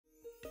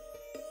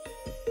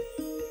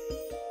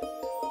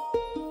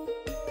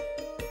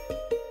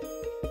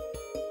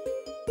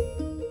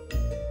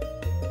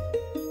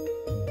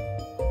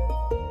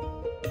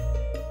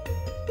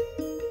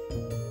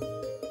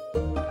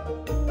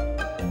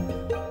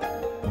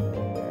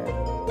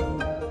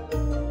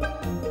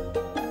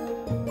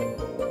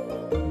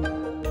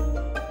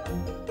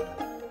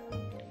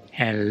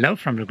Hello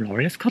from the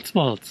glorious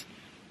Cotswolds.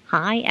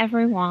 Hi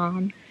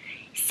everyone.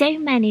 So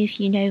many of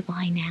you know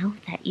by now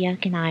that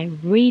Joerg and I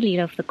really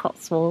love the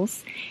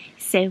Cotswolds,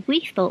 so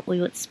we thought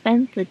we would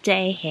spend the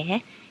day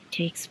here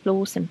to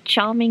explore some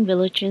charming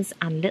villages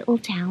and little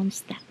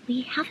towns that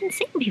we haven't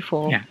seen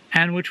before. Yeah,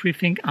 and which we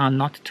think are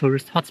not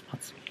tourist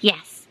hotspots.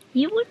 Yes,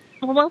 we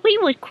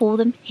would call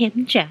them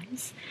hidden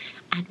gems.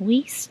 And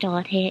we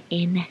start here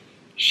in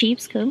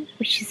Sheepscombe,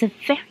 which is a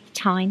very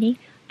tiny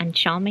and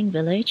charming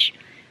village.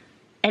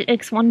 It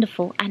looks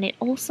wonderful, and it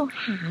also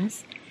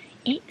has,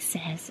 it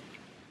says,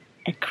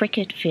 a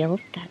cricket field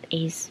that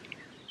is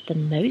the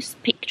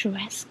most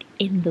picturesque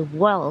in the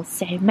world,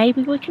 so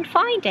maybe we can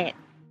find it.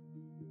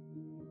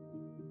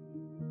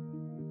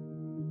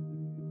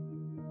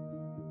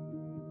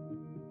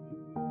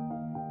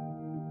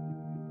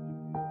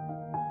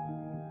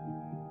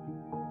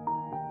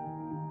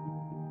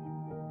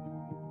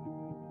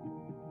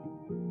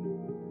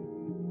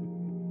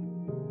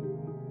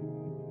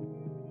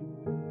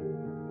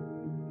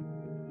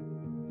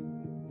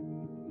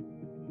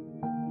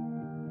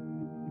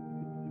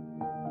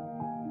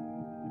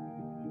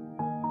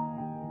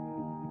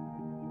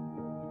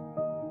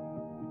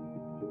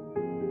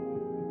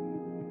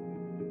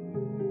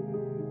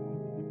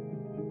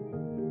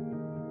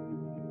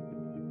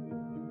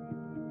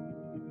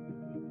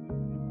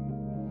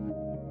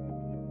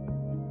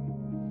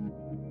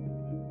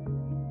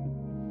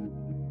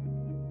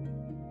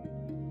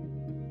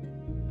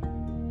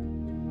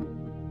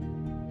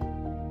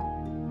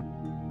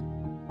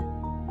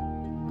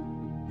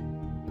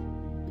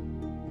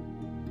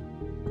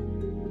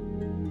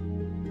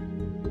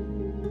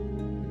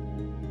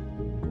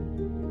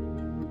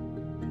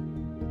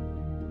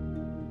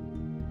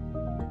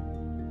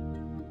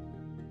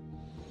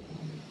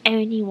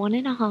 Only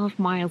 1.5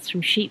 miles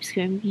from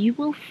Sheepscombe, you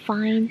will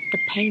find the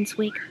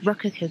Painswick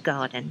Rococo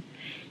Garden.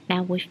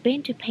 Now, we've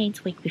been to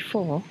Painswick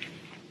before,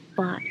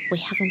 but we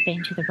haven't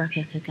been to the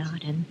Rococo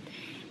Garden,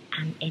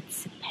 and it's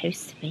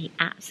supposed to be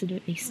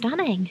absolutely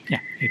stunning.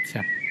 Yeah, it's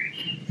a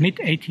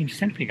mid-18th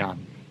century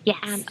garden. Yeah,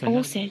 and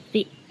also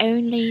the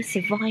only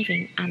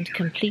surviving and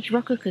complete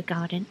Rococo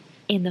garden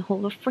in the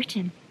whole of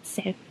Britain,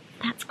 so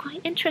that's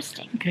quite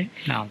interesting. Okay,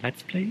 now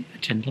let's play a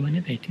gentleman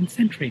in the 18th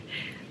century.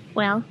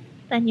 Well,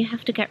 then you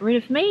have to get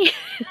rid of me.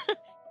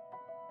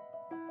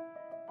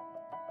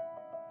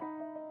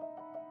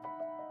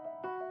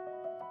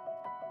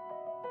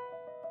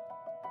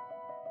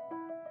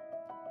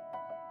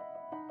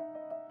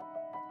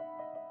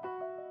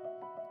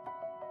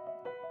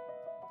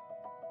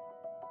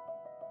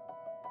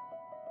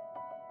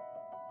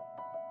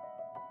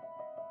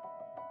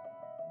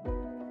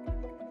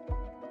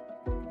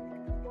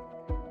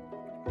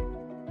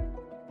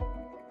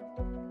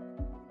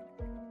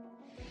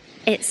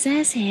 It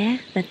says here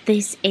that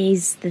this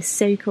is the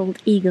so-called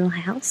Eagle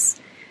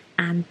House,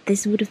 and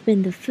this would have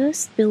been the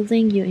first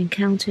building you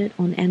encountered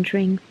on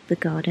entering the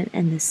garden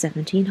in the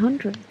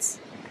 1700s.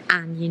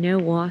 And you know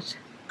what?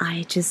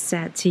 I just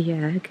said to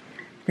Joerg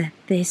that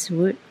this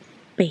would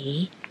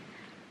be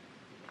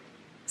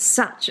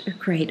such a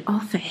great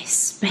office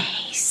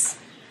space.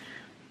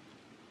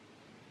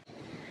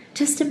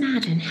 Just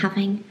imagine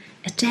having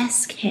a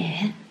desk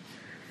here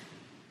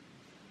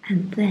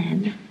and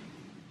then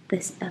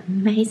this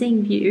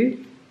amazing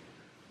view.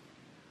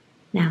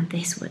 Now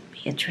this would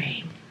be a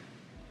dream.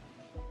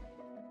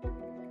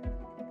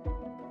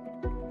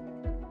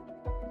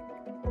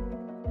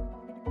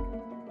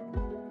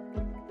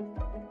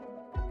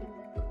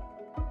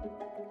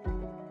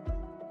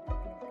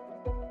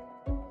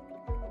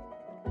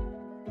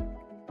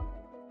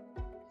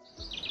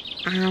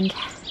 And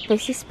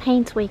this is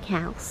Painswick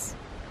House.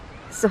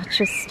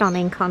 Such a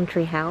stunning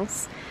country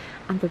house.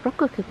 And the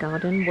Rococo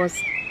Garden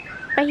was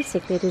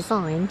basically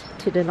designed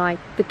to delight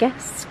the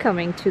guests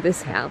coming to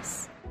this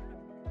house.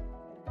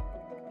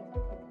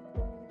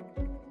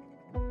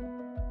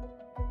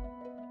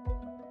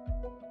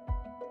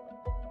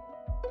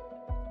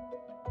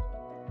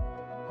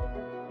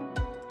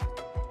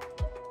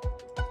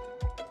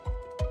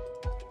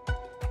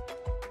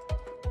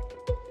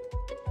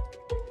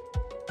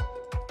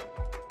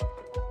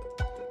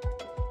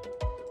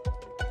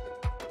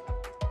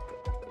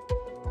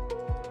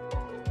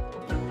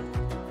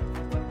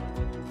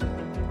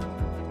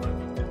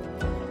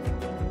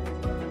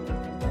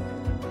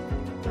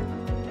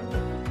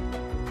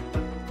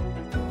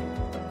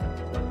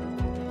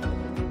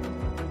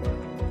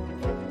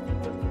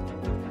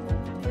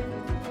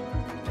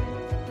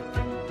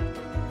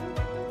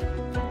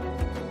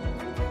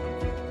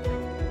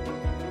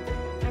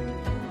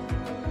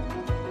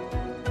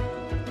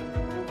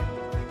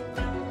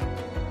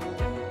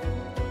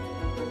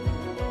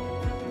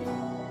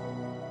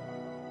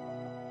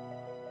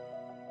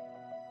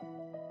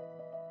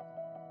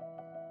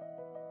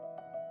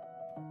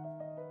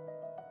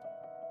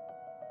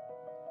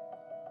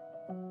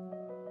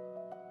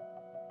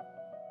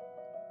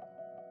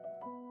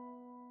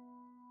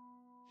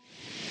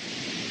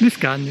 This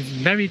garden is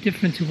very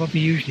different to what we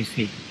usually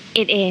see.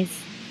 It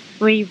is.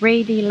 We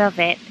really love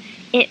it.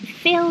 It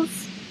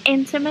feels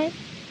intimate,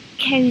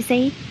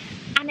 cozy,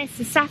 and it's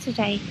a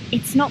Saturday.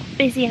 It's not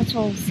busy at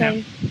all, so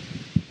No.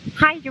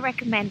 highly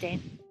recommend it.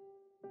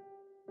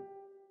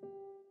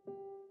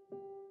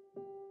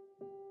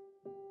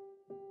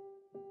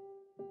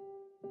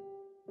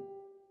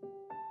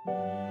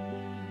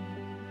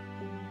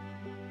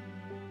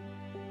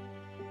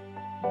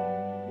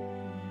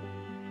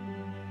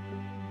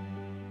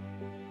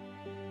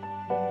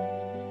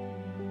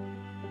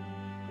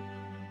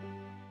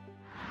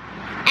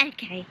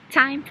 Okay,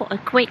 time for a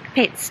quick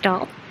pit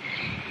stop.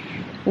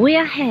 We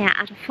are here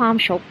at a farm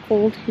shop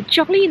called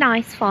Jolly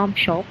Nice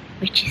Farmshop,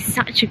 which is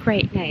such a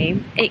great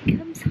name. It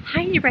comes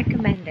highly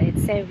recommended,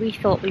 so we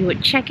thought we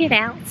would check it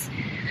out.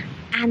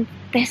 And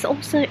there's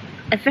also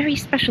a very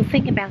special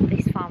thing about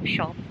this farm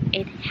shop.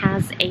 It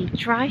has a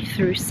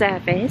drive-through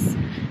service,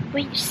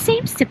 which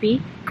seems to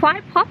be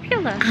quite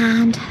popular.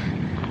 And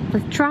the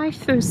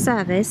drive-through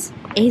service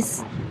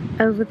is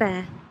over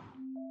there.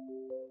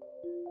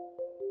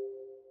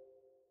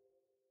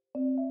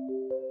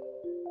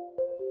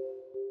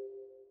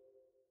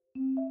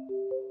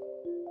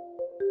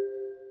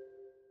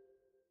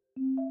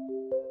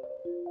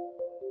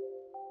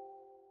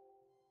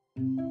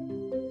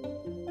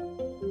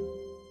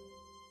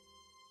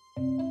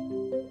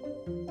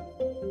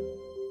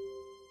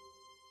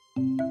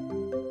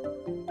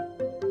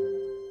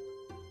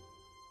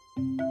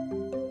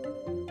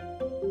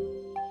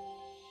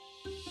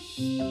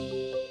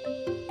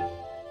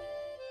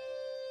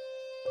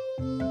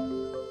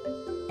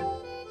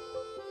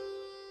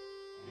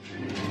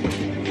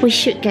 We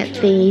should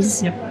get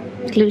these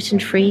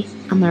gluten-free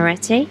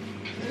amaretti.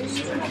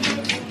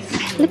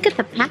 Look at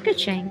the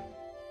packaging.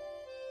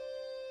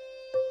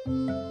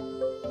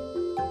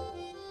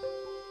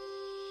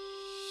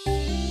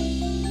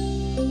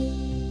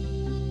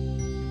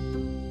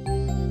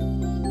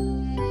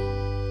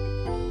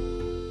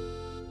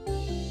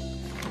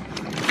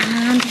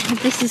 And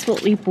this is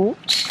what we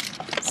bought.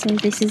 So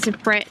this is a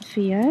bread for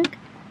Joerg.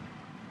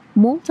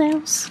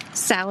 Malthouse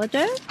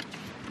sourdough.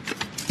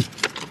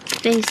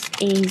 This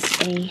is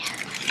a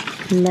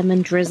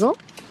lemon drizzle.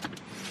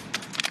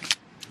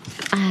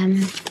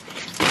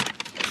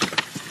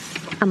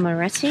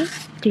 Amaretti,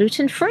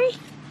 gluten-free.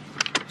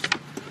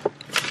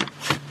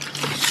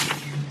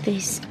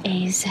 This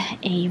is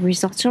a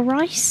risotto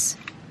rice.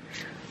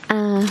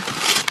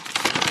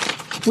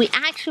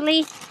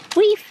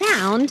 We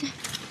found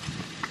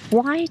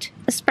white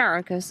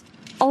asparagus.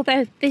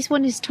 Although this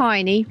one is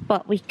tiny,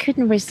 but we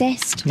couldn't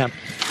resist. No.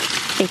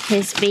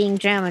 Because being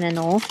German and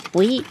all,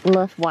 we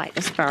love white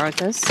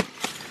asparagus.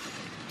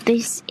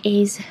 These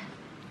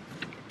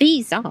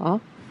are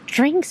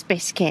drinks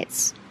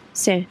biscuits,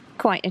 so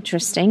quite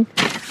interesting.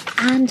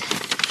 And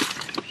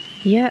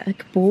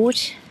Joerg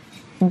bought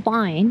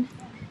wine.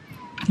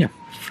 Yeah.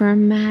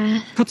 From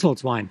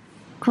Cotswolds wine.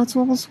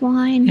 Cotswolds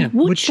wine. Yeah,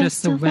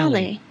 Woodchester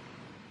Valley.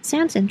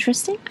 Sounds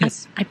interesting.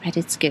 Yes. I bet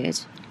it's good.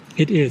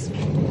 It is.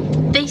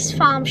 This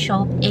farm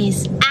shop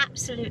is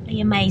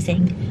absolutely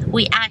amazing.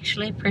 We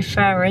actually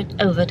prefer it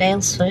over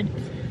Daylesford,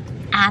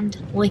 and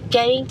we're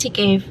going to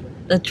give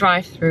the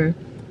drive-through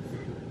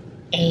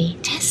a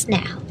test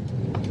now.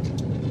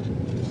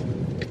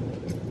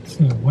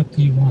 So, what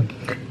do you want?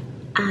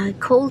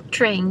 Cold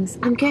drinks.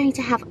 I'm going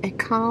to have a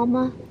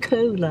Karma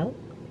Cola.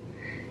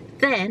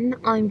 Then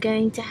I'm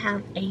going to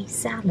have a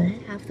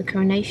salad, have the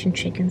coronation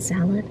chicken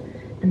salad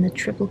and the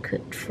triple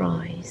cooked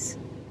fries.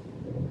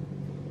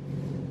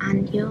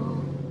 And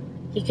you're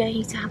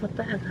going to have a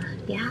burger,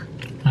 yeah?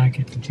 I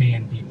get the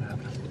J&B burger.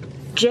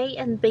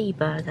 J&B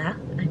burger,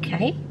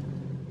 okay.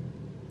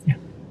 Yeah.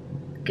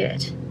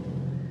 Good.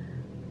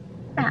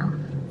 Now,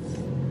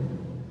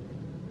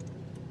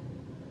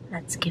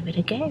 let's give it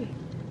a go.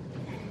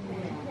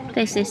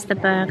 This is the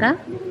burger.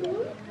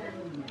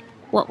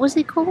 What was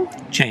it called?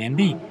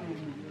 J&B.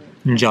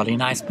 Jolly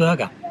Nice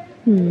Burger.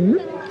 And,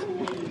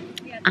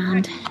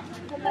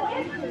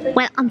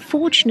 well,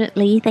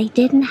 unfortunately, they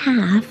didn't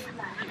have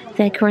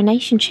their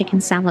coronation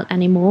chicken salad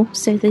anymore,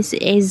 so this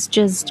is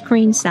just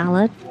green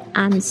salad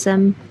and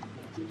some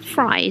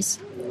fries.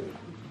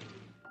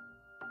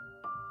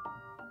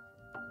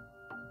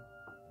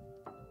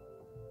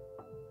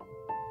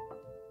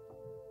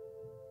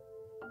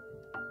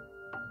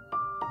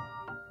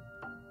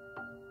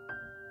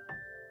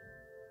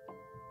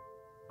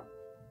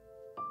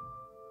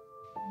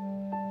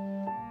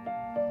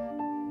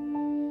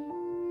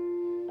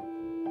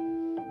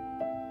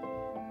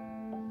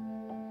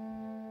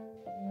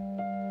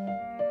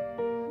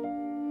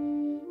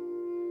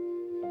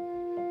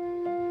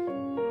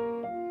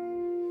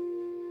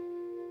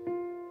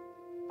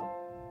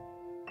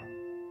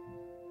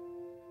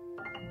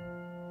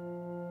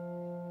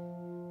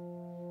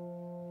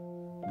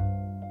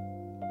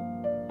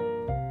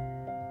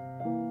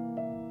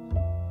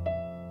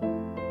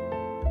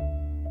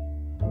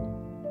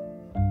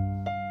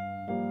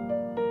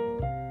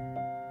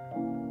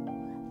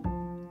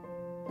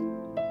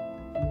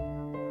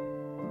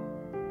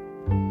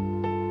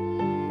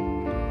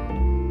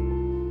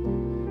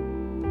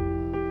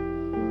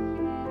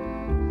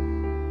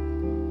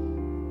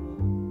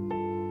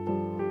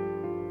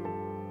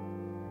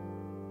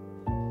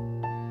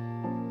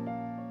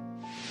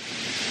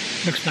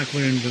 Looks like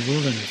we're in the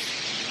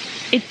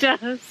wilderness. It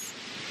does.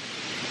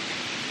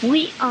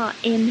 We are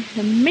in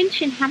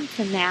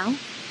Minchinhampton now,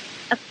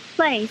 a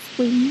place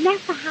we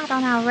never had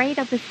on our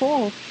radar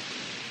before.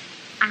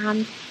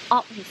 And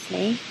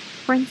obviously,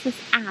 Princess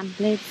Anne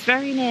lives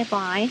very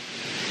nearby.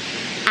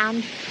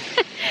 And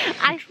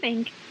I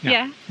think,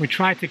 yeah. We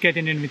tried to get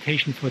an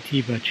invitation for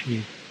tea, but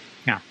she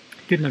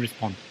didn't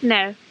respond.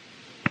 No.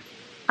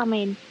 I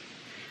mean,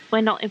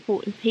 we're not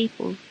important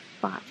people,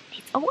 but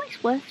it's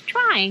always worth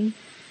trying.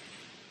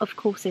 Of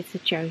course it's a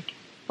joke,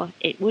 but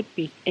it would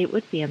be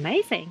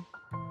amazing.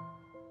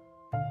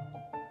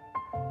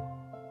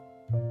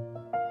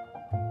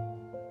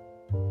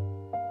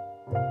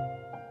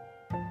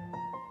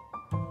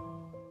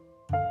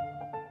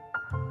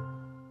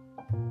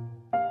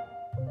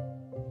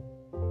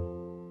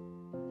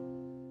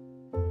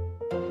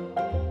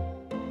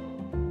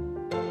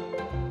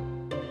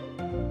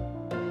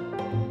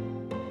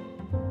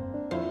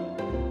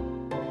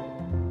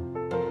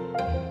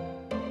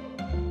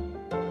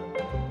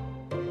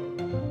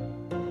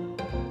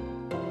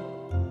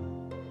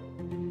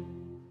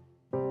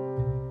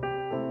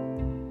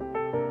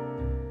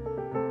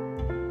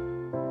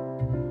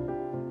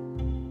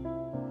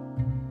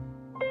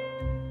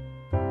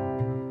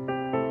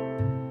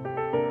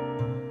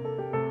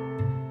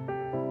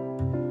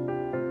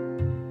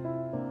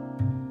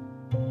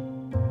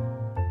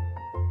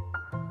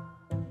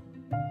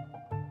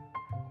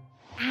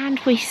 And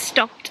we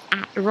stopped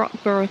at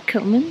Rockborough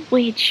Common,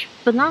 which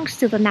belongs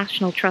to the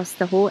National Trust.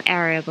 The whole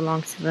area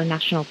belongs to the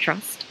National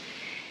Trust.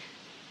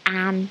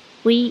 And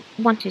we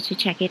wanted to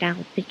check it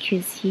out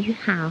because you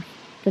have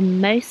the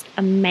most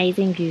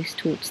amazing views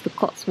towards the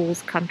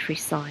Cotswolds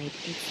countryside.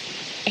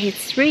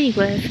 It's really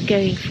worth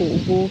going for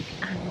a walk.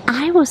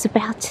 I was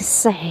about to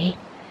say,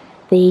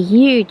 the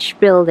huge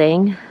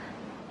building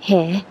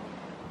here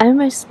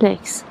almost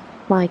looks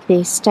like the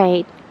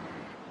estate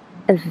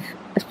of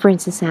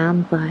Princess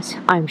Anne, but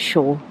I'm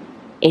sure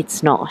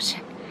it's not.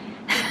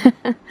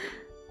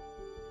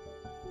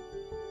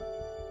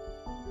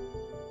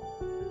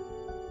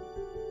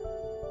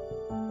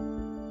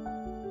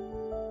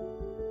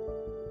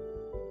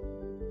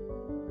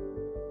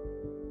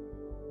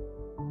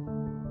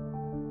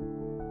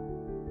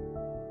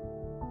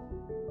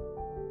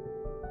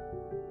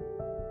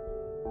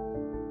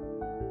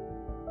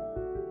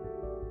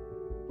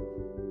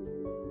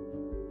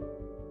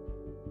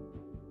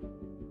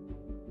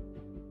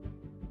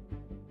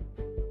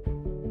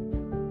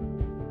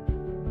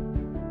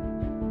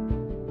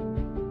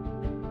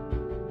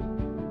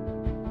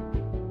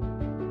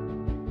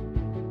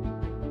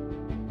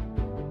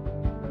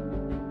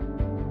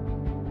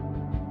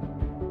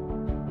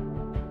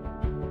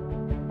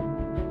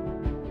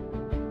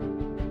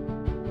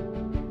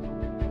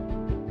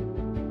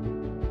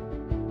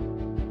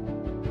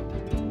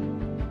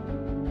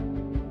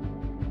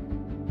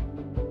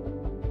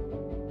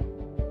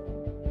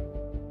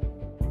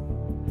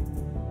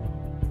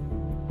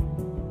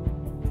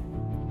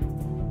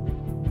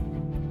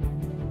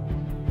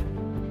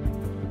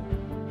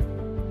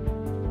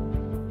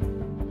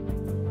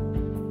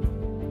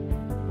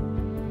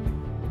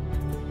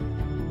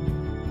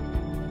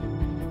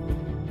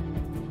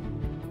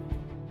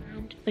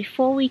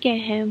 Before we go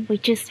home, we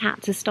just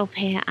had to stop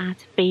here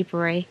at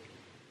Bibury.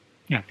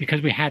 Yeah,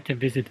 because we had to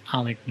visit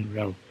Arlington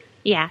Row.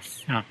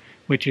 Yes.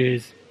 Which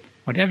is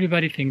what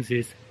everybody thinks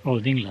is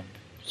Old England.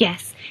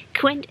 Yes,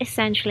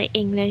 quintessentially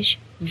English,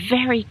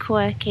 very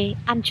quirky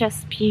and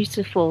just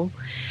beautiful.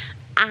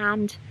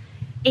 And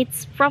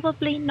it's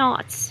probably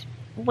not,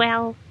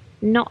 well,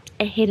 not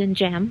a hidden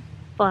gem,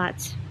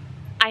 but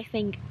I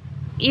think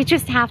you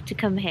just have to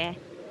come here.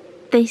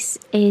 This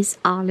is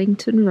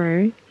Arlington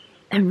Row.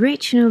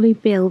 Originally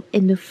built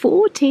in the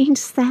 14th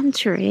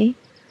century.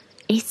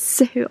 It's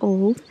so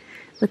old,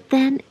 but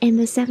then in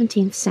the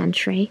 17th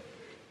century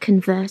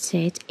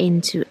converted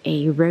into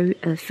a row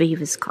of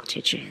weavers'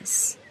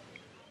 cottages.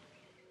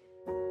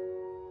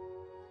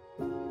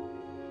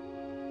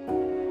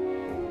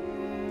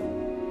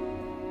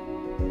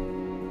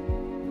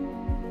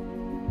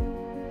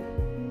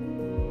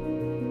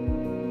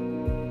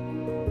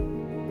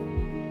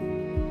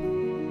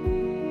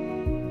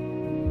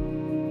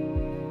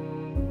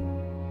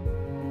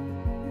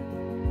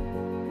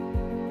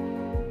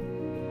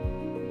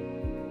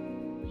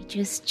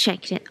 Just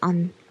checked it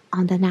on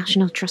the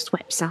National Trust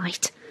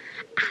website,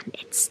 and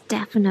it's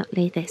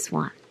definitely this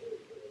one.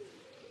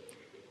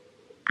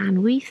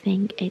 And we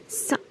think it's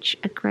such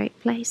a great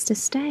place to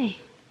stay.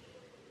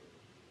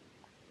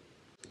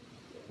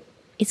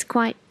 It's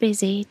quite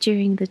busy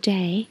during the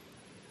day,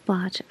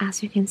 but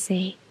as you can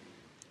see,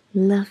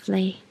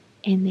 lovely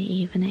in the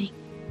evening.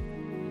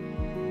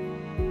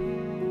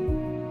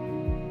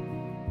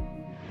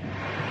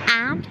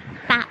 And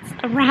that's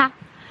a wrap.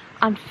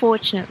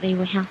 Unfortunately,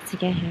 we have to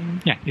go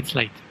home. Yeah, it's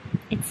late.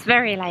 It's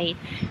very late.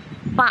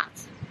 But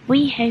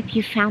we hope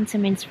you found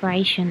some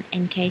inspiration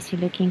in case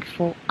you're looking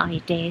for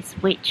ideas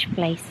which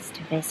places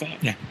to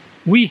visit. Yeah,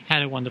 we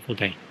had a wonderful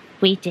day.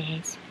 We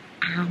did.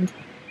 And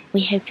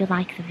we hope you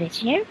like the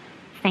video.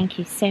 thank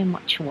you so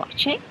much for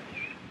watching.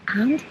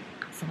 And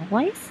as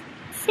always,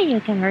 see you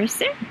again very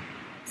soon.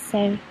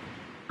 So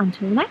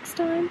until next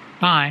time.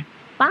 Bye.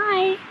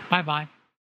 Bye. Bye-bye.